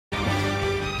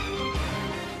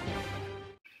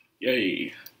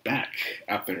Yay, back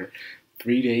after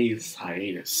 3 days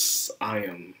hiatus. I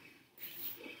am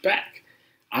back.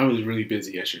 I was really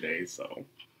busy yesterday, so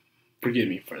forgive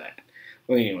me for that.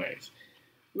 Well, anyways,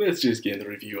 let's just get into the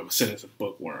review of Ascendance of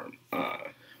Bookworm.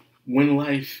 When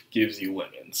life gives you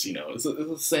lemons, it's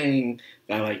a saying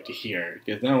that I like to hear,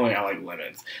 because not only I like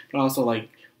lemons, but I also like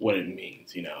what it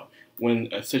means.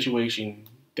 When a situation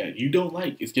that you don't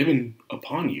like is given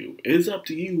upon you, it is up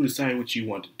to you to decide what you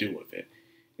want to do with it.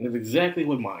 And that's exactly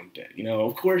what mine did.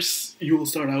 Of course, you will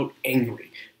start out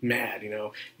angry, mad,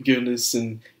 you're given this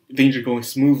and things are going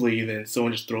smoothly, then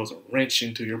someone just throws a wrench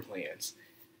into your plans.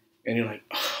 And you're like,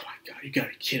 oh my god, you gotta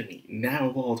be kidding me. Now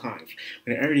of all times,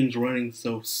 when everything's running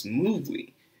so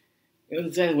smoothly. And that's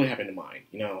exactly what happened to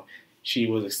mine. She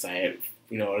was excited,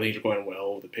 things are going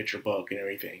well with the picture book and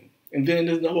everything. And then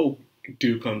this novel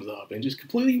dude comes up and just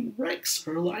completely wrecks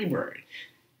her library.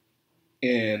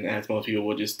 And as most people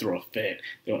would just throw a fit,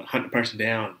 they want to hunt the person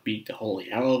down, beat the holy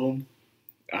hell of them.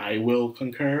 I will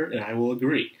concur and I will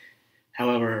agree.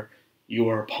 However, you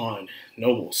are upon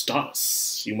noble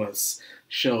status. You must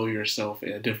show yourself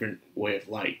in a different way of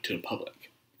light to the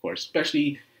public. Of course,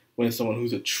 especially when someone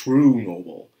who's a true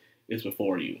noble is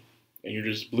before you, and you're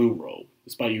just blue robe.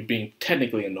 Despite you being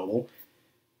technically a noble,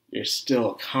 you're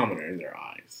still a commoner in their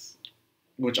eyes.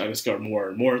 Which I discovered more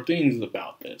and more things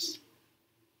about this.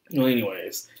 Well,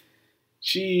 anyways,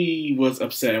 she was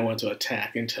upset and wanted to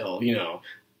attack until, the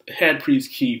head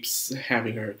priest keeps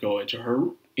having her go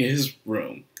into his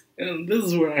room. And this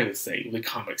is where I had to say, the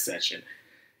comic section,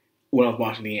 when I was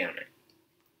watching the anime.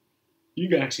 You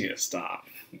guys need to stop.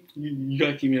 You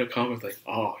gotta keep me in the comments like,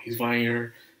 oh, he's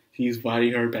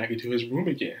inviting her back into his room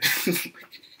again.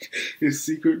 His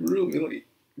secret room. And like,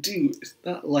 dude, it's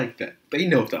not like that. They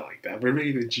know it's not like that. We're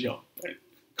making a joke. Like,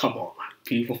 come on,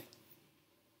 people.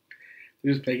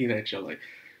 They're just making that joke, like,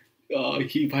 oh, I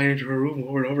keep inviting her to her room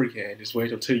over and over again. Just wait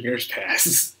until 2 years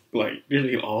passes. Like,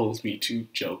 nearly all those Me Too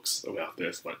jokes about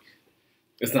this, but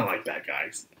it's not like that,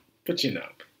 guys. But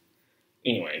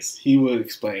Anyways, he was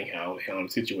explaining how to handle the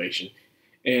situation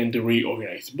and to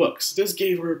reorganize the books. This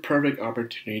gave her a perfect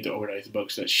opportunity to organize the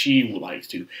books that she would like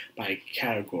to by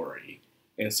category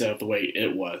instead of the way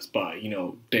it was by,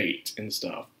 date and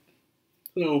stuff.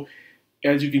 So,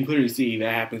 as you can clearly see,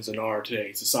 that happens in our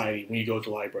today's society when you go to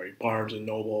the library, Barnes and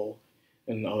Noble,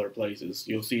 and other places.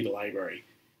 You'll see the library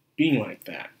being like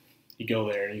that. You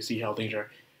go there and you see how things are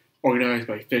organized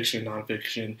by fiction,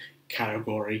 nonfiction,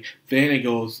 category. Then it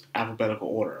goes alphabetical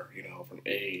order, from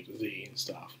A to Z and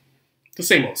stuff. The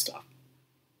same old stuff.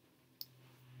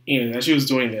 And as she was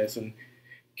doing this and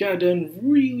got it done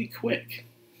really quick,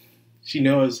 she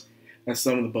knows that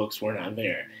some of the books were not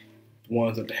there. The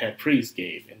ones that the head priest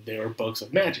gave, and they were books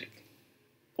of magic.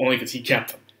 Only because he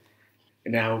kept them.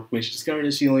 And now, when she discovered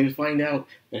this, she only to find out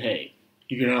that, hey,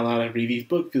 you're not allowed to read these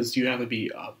books because you have to be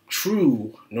a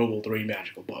true noble to read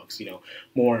magical books,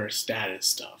 more status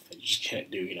stuff that you just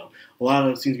can't do,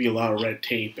 seems to be a lot of red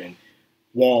tape and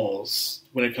walls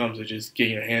when it comes to just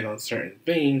getting your hand on certain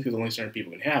things because only certain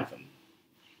people can have them.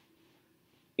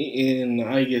 And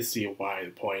I get to see why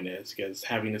the point is, because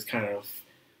having this kind of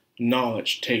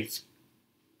knowledge takes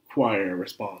quite a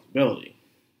responsibility.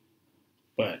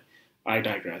 But I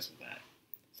digress with that.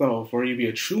 So, for you to be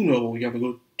a true noble, you have to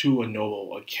go to a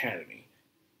noble academy.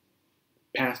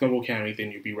 Pass noble academy, then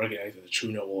you'll be recognized as a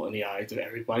true noble in the eyes of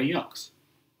everybody else.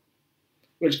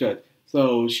 Which is good.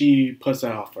 So, she puts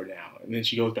that off for now, and then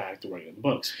she goes back to writing the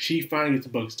books. She finally gets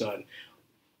the books done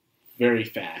very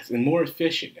fast and more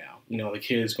efficient now. The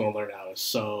kids going to learn how to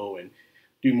sew and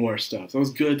do more stuff. So it's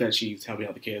good that she's helping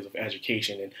out the kids with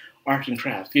education and arts and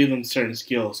crafts, give them certain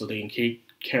skills so they can take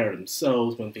care of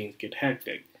themselves when things get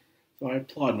hectic. So I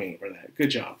applaud me for that. Good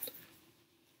job.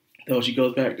 Though she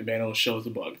goes back to Bano and shows the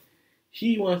book.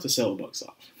 He wants to sell the books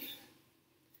off.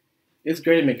 It's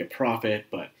great to make a profit,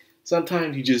 but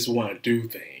sometimes you just want to do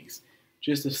things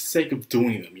just for the sake of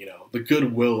doing them, the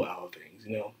goodwill out of things,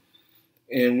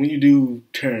 And when you do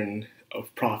turn a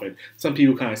profit, some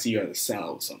people kind of see you as a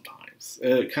sell sometimes.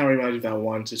 It kind of reminds me of that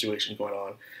one situation going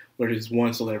on where this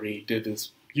one celebrity did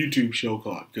this YouTube show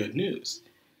called Good News.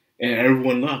 And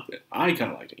everyone loved it. I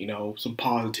kind of liked it. Some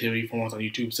positivity from what's on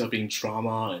YouTube, instead of being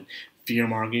drama and fear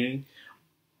marketing.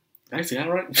 Did I say that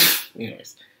right?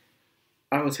 Anyways,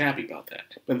 I was happy about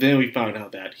that. But then we found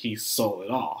out that he sold it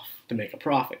off to make a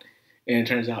profit. And it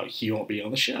turns out he won't be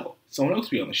on the show. Someone else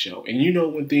will be on the show.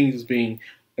 And when things is being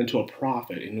into a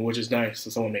profit, and which is nice so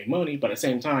someone make money, but at the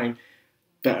same time,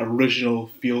 that original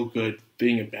feel-good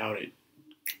thing about it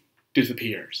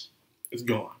disappears. It's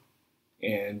gone.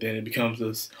 And then it becomes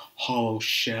this hollow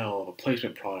shell of a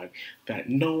placement product that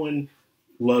no one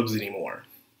loves anymore.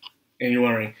 And you're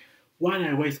wondering, why did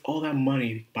I waste all that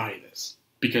money to buy this?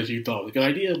 Because you thought it was a good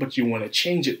idea, but you want to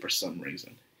change it for some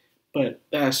reason. But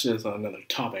that's just another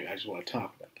topic I just want to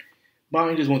talk about.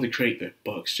 Mine just wants to create the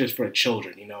books just for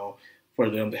children, for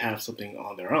them to have something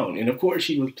on their own. And of course,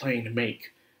 she was planning to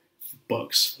make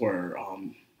books for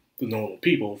the normal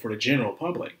people, for the general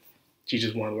public. She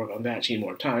just wanted to work on that. She needed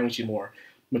more time. She needed more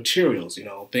materials,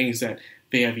 things that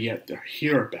they have yet to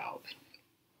hear about.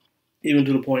 Even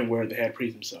to the point where the head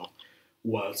priest himself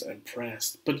was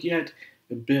impressed, but yet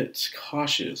a bit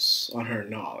cautious on her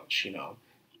knowledge, And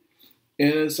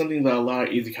it's something that a lot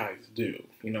of izakais do,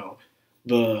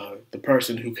 The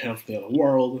person who comes from the other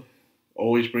world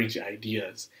always brings the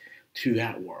ideas to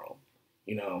that world,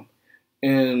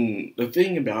 And the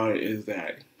thing about it is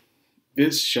that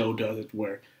this show does it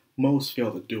where most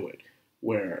fail to do it,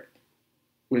 where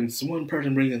when one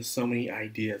person brings in so many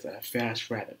ideas at a fast,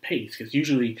 rapid pace, because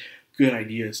usually good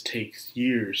ideas takes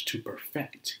years to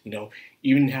perfect,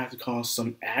 even have to cause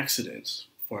some accidents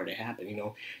for it to happen,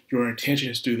 your intention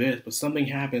is to do this, but something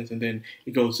happens and then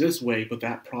it goes this way, but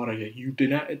that product that you did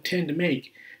not intend to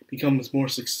make becomes more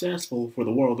successful for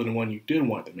the world than the one you did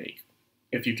want to make,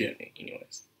 if you get me,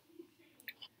 anyways.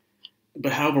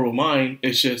 But however, with mine,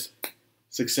 it's just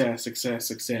success, success,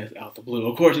 success out the blue.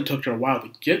 Of course, it took her a while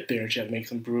to get there, and she had to make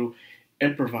some brew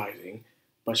improvising,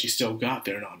 but she still got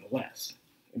there nonetheless.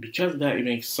 And because of that, it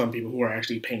makes some people who are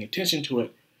actually paying attention to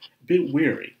it a bit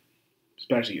weary,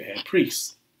 especially the head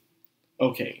priests.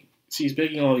 Okay, she's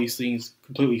making all these things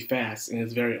completely fast, and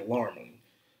it's very alarming.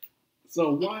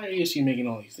 So why is she making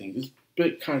all these things? It's a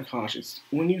bit kind of cautious.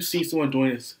 When you see someone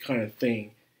doing this kind of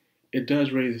thing, it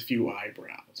does raise a few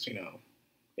eyebrows,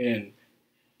 And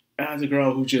as a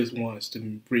girl who just wants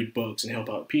to read books and help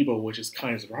out people, which is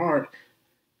kind of her heart,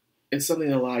 it's something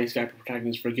that a lot of these guy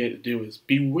protagonists forget to do is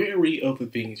be wary of the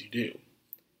things you do.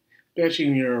 Especially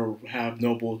when you have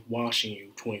nobles watching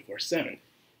you 24/7.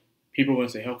 People want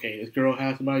to say, okay, this girl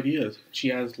has some ideas. She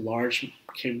has large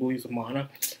capabilities of mana.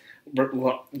 But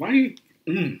why do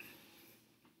you...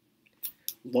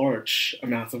 large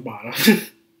amounts of mana.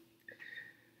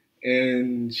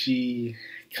 And she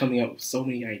coming up with so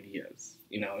many ideas,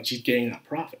 and she's getting that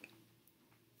profit.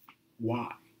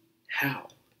 Why? How?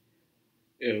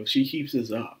 If she keeps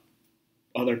this up,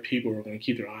 other people are going to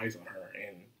keep their eyes on her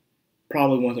and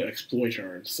probably want to exploit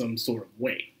her in some sort of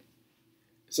way.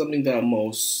 Something that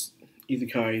most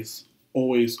izakais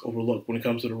always overlook when it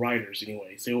comes to the writers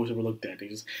anyways. They always overlook that. They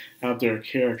just have their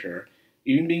character,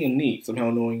 even being a NEET,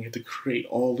 somehow knowing how to create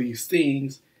all these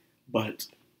things, but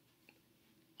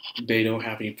they don't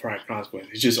have any prior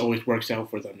consequences. It just always works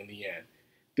out for them in the end.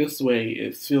 This way,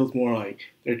 it feels more like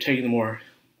they're taking a more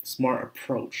smart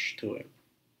approach to it.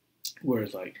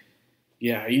 Whereas,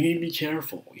 yeah, you need to be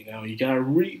careful, You gotta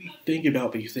really think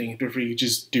about these things before you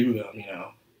just do them,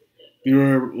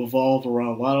 You're evolved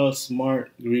around a lot of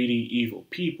smart, greedy, evil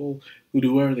people who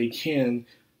do whatever they can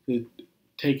to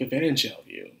take advantage of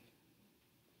you.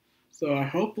 So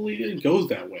hopefully it goes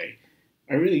that way.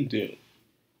 I really do.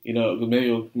 Maybe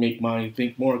it'll make mine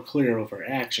think more clear of her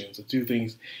actions and do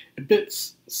things a bit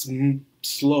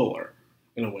slower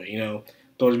in a way,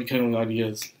 Those becoming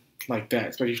ideas like that,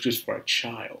 especially just for a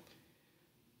child.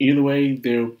 Either way,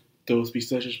 those be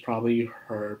such as probably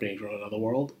her being from another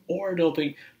world, or they'll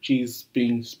think she's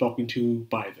being spoken to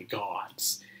by the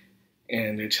gods,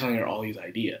 and they're telling her all these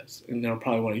ideas, and they'll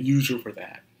probably want to use her for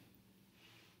that.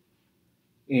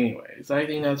 Anyways, I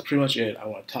think that's pretty much it I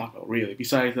want to talk about, really,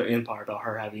 besides the end part about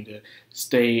her having to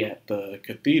stay at the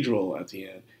cathedral at the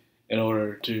end in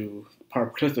order to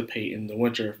participate in the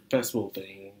winter festival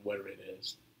thing, whatever it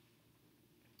is.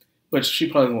 Which she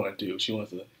probably doesn't want to do. She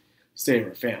wants to save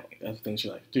her family. That's the thing she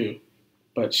likes to do.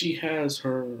 But she has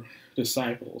her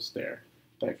disciples there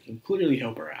that can clearly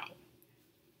help her out.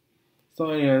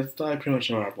 So yeah, that's pretty much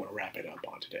what I want to wrap it up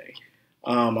on today.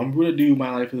 I'm going to do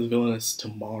My Life as a Villainess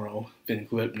tomorrow, then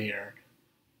Glipnir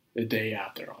the day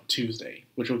after on Tuesday,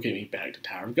 which will get me back to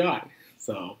Tower of God.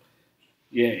 So,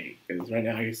 yay, because right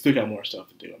now I still got more stuff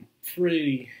to do. I'm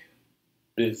pretty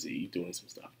busy doing some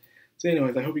stuff. So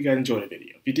anyways, I hope you guys enjoyed the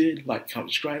video. If you did, like,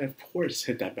 comment, subscribe, and of course,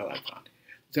 hit that bell icon.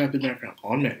 So I've been Madcrownxox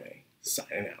on Melee,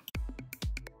 signing out.